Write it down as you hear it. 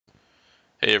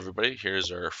Hey everybody,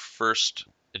 here's our first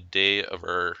day of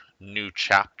our new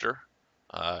chapter,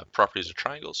 Properties of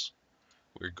Triangles.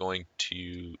 We're going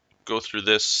to go through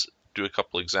this, do a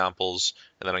couple examples,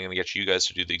 and then I'm going to get you guys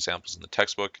to do the examples in the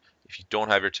textbook. If you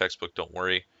don't have your textbook, don't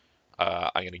worry.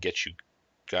 I'm going to get you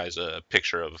guys a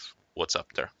picture of what's up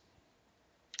there.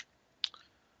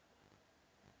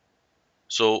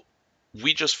 So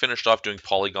we just finished off doing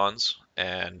polygons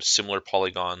and similar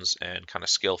polygons and kind of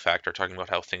scale factor, talking about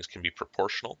how things can be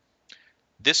proportional.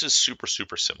 This is super,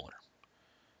 super similar.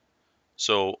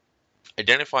 So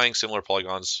identifying similar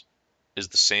polygons is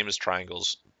the same as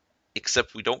triangles,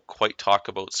 except we don't quite talk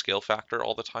about scale factor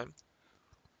all the time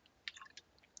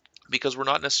because we're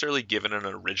not necessarily given an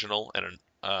original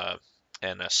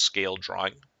and a scale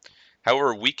drawing.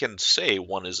 However, we can say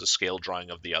one is a scale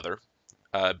drawing of the other,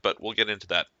 but we'll get into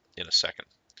that in a second.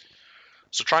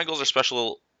 So triangles are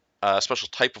special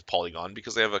type of polygon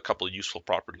because they have a couple of useful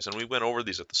properties, and we went over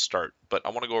these at the start, but I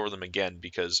want to go over them again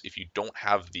because if you don't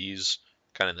have these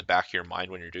kind of in the back of your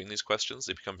mind when you're doing these questions,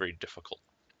 they become very difficult.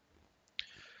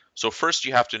 So first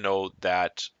you have to know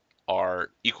that our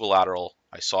equilateral,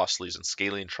 isosceles, and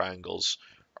scalene triangles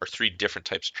are three different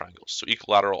types of triangles. So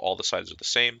equilateral, all the sides are the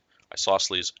same.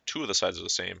 Isosceles, two of the sides are the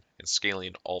same. And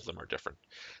scalene, all of them are different.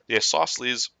 The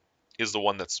isosceles is the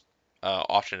one that's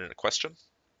often in a question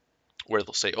where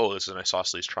they'll say, oh, this is an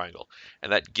isosceles triangle.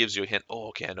 And that gives you a hint, oh,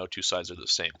 okay, I know two sides are the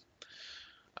same.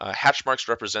 Hatch marks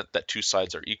represent that two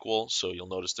sides are equal, so you'll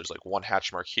notice there's like one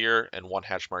hatch mark here and one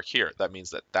hatch mark here. That means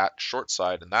that that short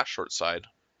side and that short side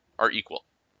are equal.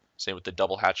 Same with the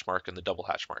double hatch mark and the double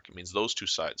hatch mark. It means those two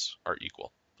sides are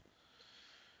equal.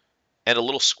 And a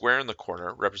little square in the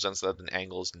corner represents that an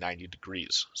angle is 90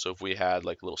 degrees. So if we had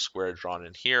like a little square drawn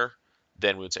in here,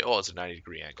 then we would say, oh, it's a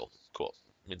 90-degree angle. Cool.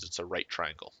 It means it's a right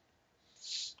triangle.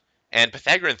 And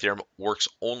Pythagorean theorem works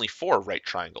only for right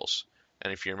triangles.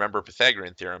 And if you remember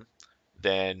Pythagorean theorem,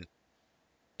 then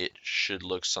it should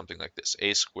look something like this.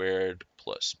 A squared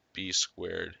plus b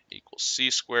squared equals c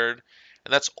squared.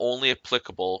 And that's only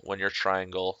applicable when your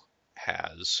triangle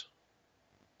has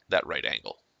that right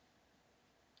angle.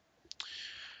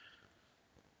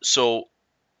 So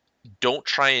don't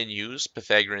try and use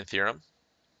Pythagorean theorem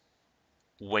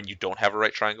when you don't have a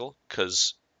right triangle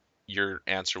because your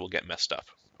answer will get messed up.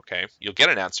 Okay, you'll get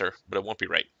an answer, but it won't be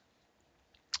right.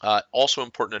 Also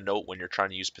important to note when you're trying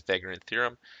to use Pythagorean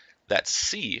theorem that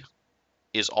C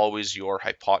is always your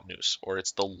hypotenuse, or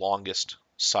it's the longest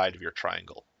side of your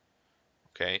triangle.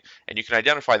 Okay, and you can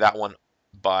identify that one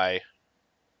by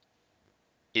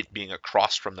it being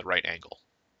across from the right angle.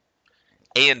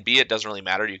 A and B, it doesn't really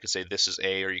matter. You could say this is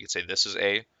A, or you could say this is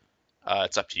A.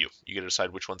 It's up to you. You get to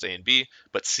decide which one's A and B,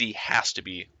 but C has to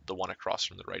be the one across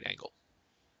from the right angle.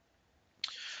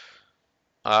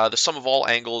 The sum of all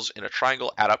angles in a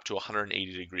triangle add up to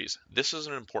 180 degrees. This is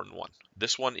an important one.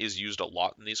 This one is used a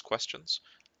lot in these questions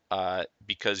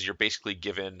because you're basically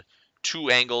given two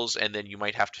angles and then you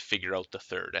might have to figure out the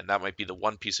third, and that might be the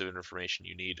one piece of information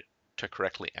you need to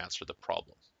correctly answer the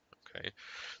problem. Okay,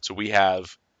 so we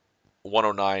have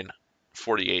 109,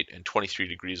 48, and 23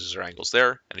 degrees as our angles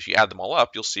there, and if you add them all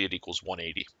up, you'll see it equals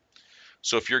 180.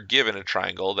 So if you're given a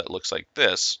triangle that looks like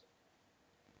this,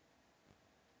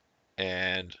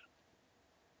 and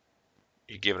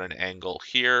you're given an angle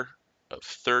here of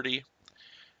 30,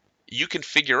 you can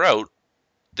figure out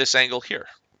this angle here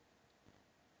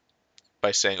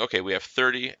by saying, okay, we have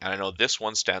 30, and I know this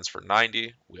one stands for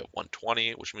 90, we have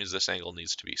 120, which means this angle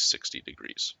needs to be 60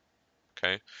 degrees.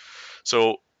 Okay,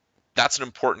 so that's an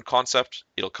important concept.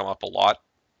 It'll come up a lot,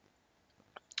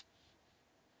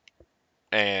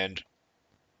 and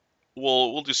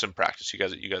we'll do some practice. You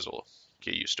guys will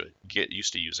get used to it, get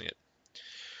used to using it.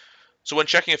 So when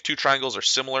checking if two triangles are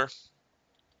similar,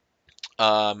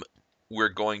 we're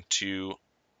going to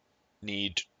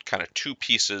need kind of two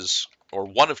pieces or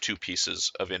one of two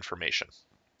pieces of information.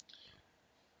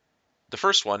 The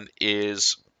first one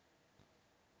is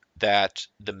that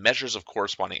the measures of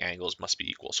corresponding angles must be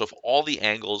equal. So if all the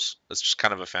angles, that's just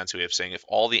kind of a fancy way of saying if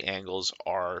all the angles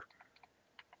are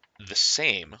the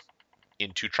same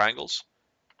in two triangles,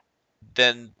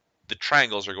 then the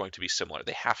triangles are going to be similar.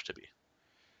 They have to be.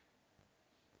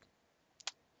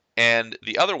 And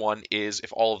the other one is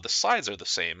if all of the sides are the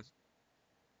same,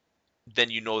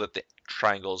 then you know that the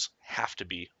triangles have to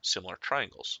be similar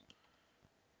triangles.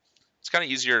 It's kind of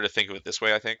easier to think of it this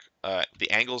way, I think. The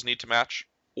angles need to match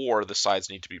or the sides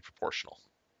need to be proportional.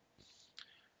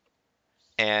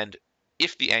 And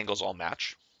if the angles all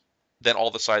match, then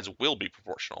all the sides will be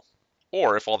proportional.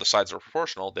 Or if all the sides are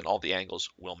proportional, then all the angles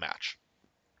will match.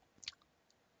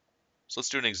 So let's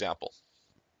do an example.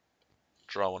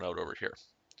 Draw one out over here.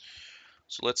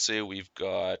 So let's say we've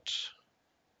got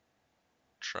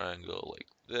triangle like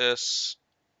this.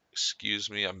 Excuse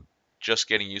me, I'm just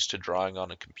getting used to drawing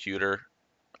on a computer.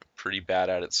 I'm pretty bad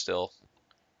at it still.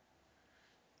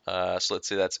 So let's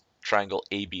say that's triangle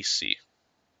ABC.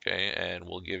 Okay, and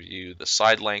we'll give you the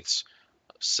side lengths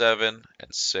of 7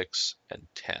 and 6 and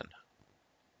 10. And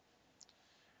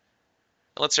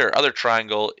let's say our other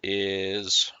triangle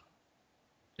is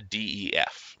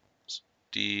DEF. So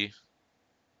DEF.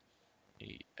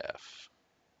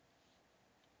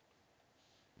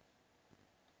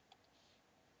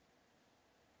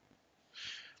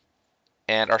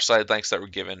 And our side lengths that we're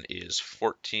given is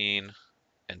 14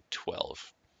 and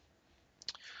 12.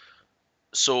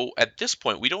 So at this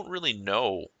point, we don't really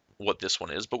know what this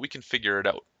one is, but we can figure it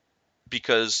out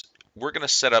because we're going to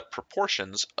set up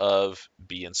proportions of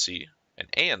B and C and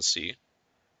A and C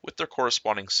with their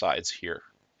corresponding sides here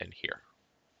and here.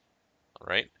 All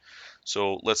right.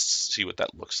 So let's see what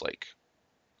that looks like.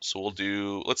 So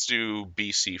let's do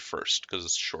BC first because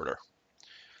it's shorter.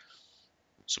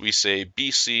 So we say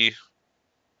BC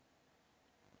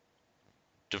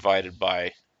divided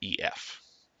by EF.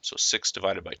 So 6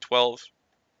 divided by 12,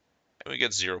 and we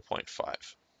get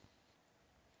 0.5.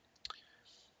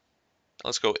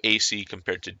 Let's go AC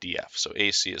compared to DF. So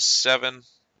AC is 7,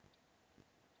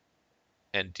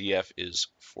 and DF is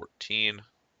 14,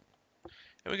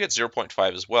 and we get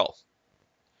 0.5 as well.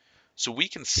 So we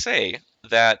can say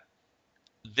that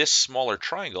this smaller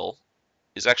triangle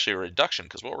is actually a reduction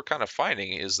because what we're kind of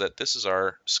finding is that this is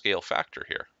our scale factor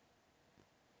here.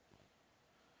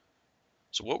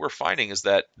 So what we're finding is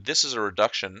that this is a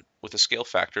reduction with a scale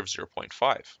factor of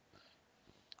 0.5.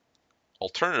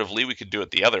 Alternatively, we could do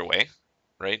it the other way,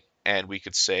 right? And we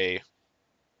could say,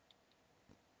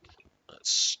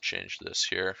 let's change this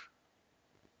here.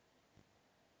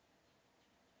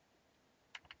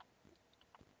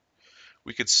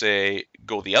 We could say,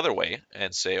 go the other way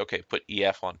and say, okay, put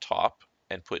EF on top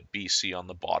and put BC on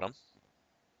the bottom.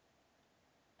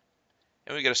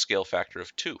 And we get a scale factor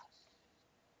of 2.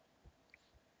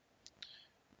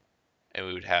 And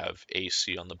we would have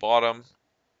AC on the bottom.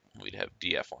 We'd have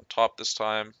DF on top this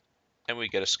time. And we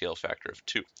get a scale factor of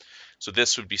 2. So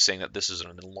this would be saying that this is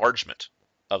an enlargement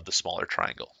of the smaller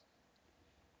triangle.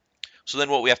 So then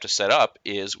what we have to set up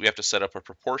is we have to set up a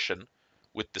proportion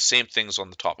with the same things on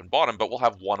the top and bottom, but we'll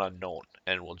have one unknown,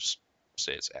 and we'll just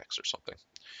say it's x or something.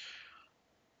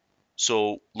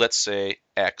 So let's say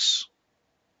x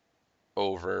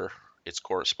over its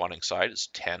corresponding side is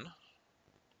 10.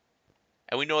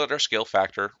 And we know that our scale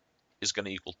factor is going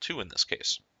to equal 2 in this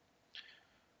case.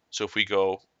 So if we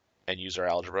go and use our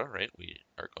algebra, right, we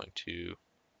are going to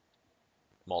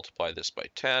multiply this by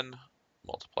 10,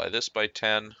 multiply this by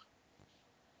 10.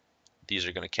 These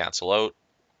are going to cancel out.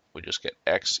 We just get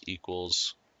x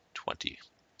equals 20.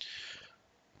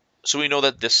 So we know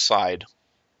that this side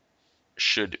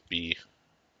should be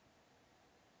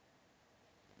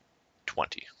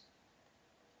 20.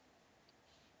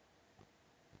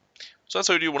 So that's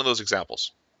how we do one of those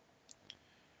examples.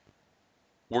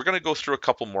 We're going to go through a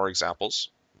couple more examples,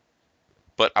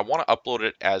 but I want to upload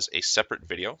it as a separate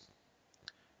video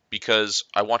because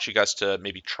I want you guys to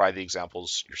maybe try the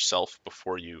examples yourself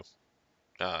before you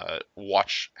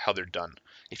watch how they're done.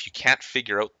 If you can't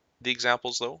figure out the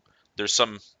examples though, there's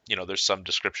some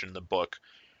description in the book,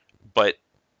 but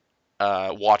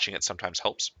watching it sometimes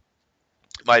helps.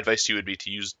 My advice to you would be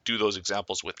to do those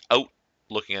examples without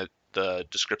looking at the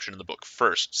description in the book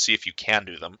first. See if you can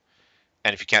do them,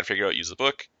 and if you can't figure out, use the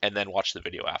book, and then watch the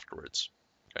video afterwards.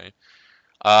 Okay.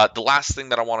 The last thing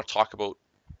that I want to talk about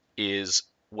is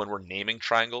when we're naming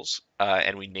triangles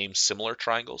and we name similar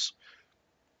triangles,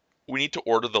 we need to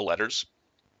order the letters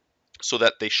so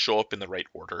that they show up in the right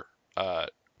order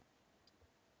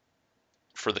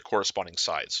for the corresponding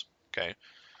sides. Okay.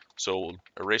 So we'll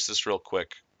erase this real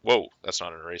quick. Whoa, that's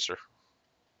not an eraser.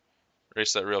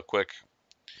 Erase that real quick.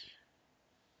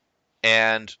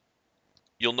 And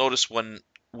you'll notice when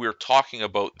we're talking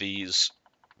about these,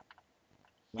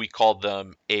 we call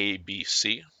them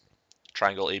ABC,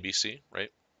 triangle ABC,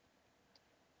 right?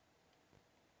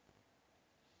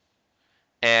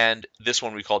 And this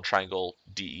one we call triangle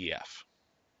DEF.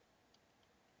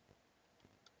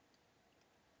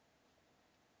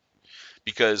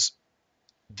 Because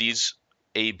these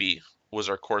AB was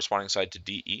our corresponding side to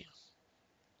DE,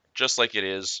 just like it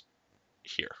is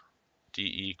here.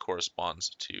 DE corresponds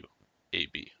to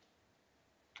AB.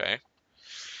 Okay.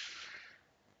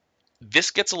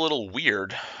 This gets a little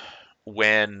weird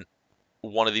when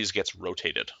one of these gets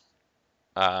rotated.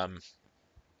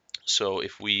 So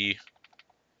if we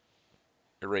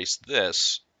erase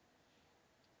this,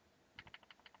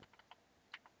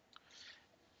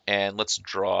 And let's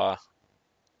draw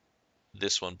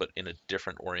this one, but in a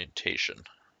different orientation.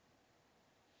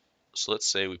 So let's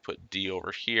say we put D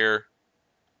over here,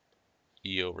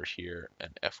 E over here,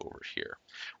 and F over here.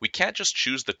 We can't just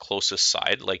choose the closest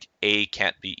side, like A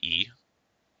can't be E.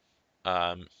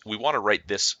 We want to write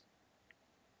this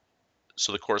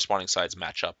so the corresponding sides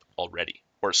match up already,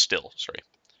 or still, sorry.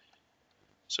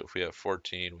 So if we have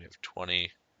 14, we have 20, and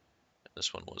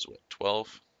this one was what,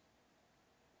 12?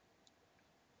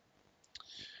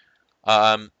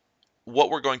 What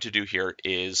we're going to do here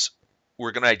is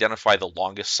we're going to identify the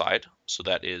longest side, so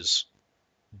that is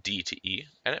D to E,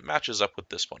 and it matches up with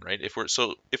this one, right? If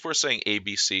we're saying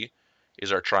ABC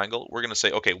is our triangle, we're going to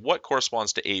say, okay, what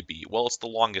corresponds to AB? Well, it's the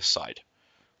longest side.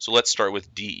 So let's start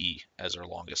with DE as our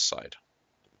longest side.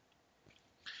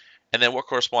 And then what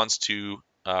corresponds to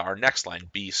our next line,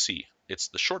 BC? It's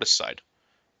the shortest side.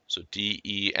 So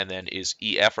DE, and then is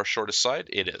EF our shortest side?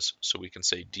 It is. So we can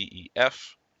say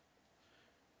DEF.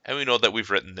 And we know that we've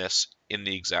written this in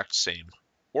the exact same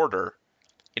order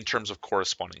in terms of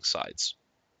corresponding sides.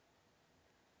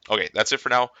 Okay, that's it for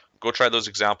now. Go try those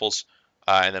examples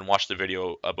and then watch the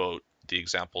video about the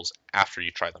examples after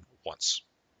you try them once.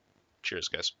 Cheers,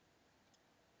 guys.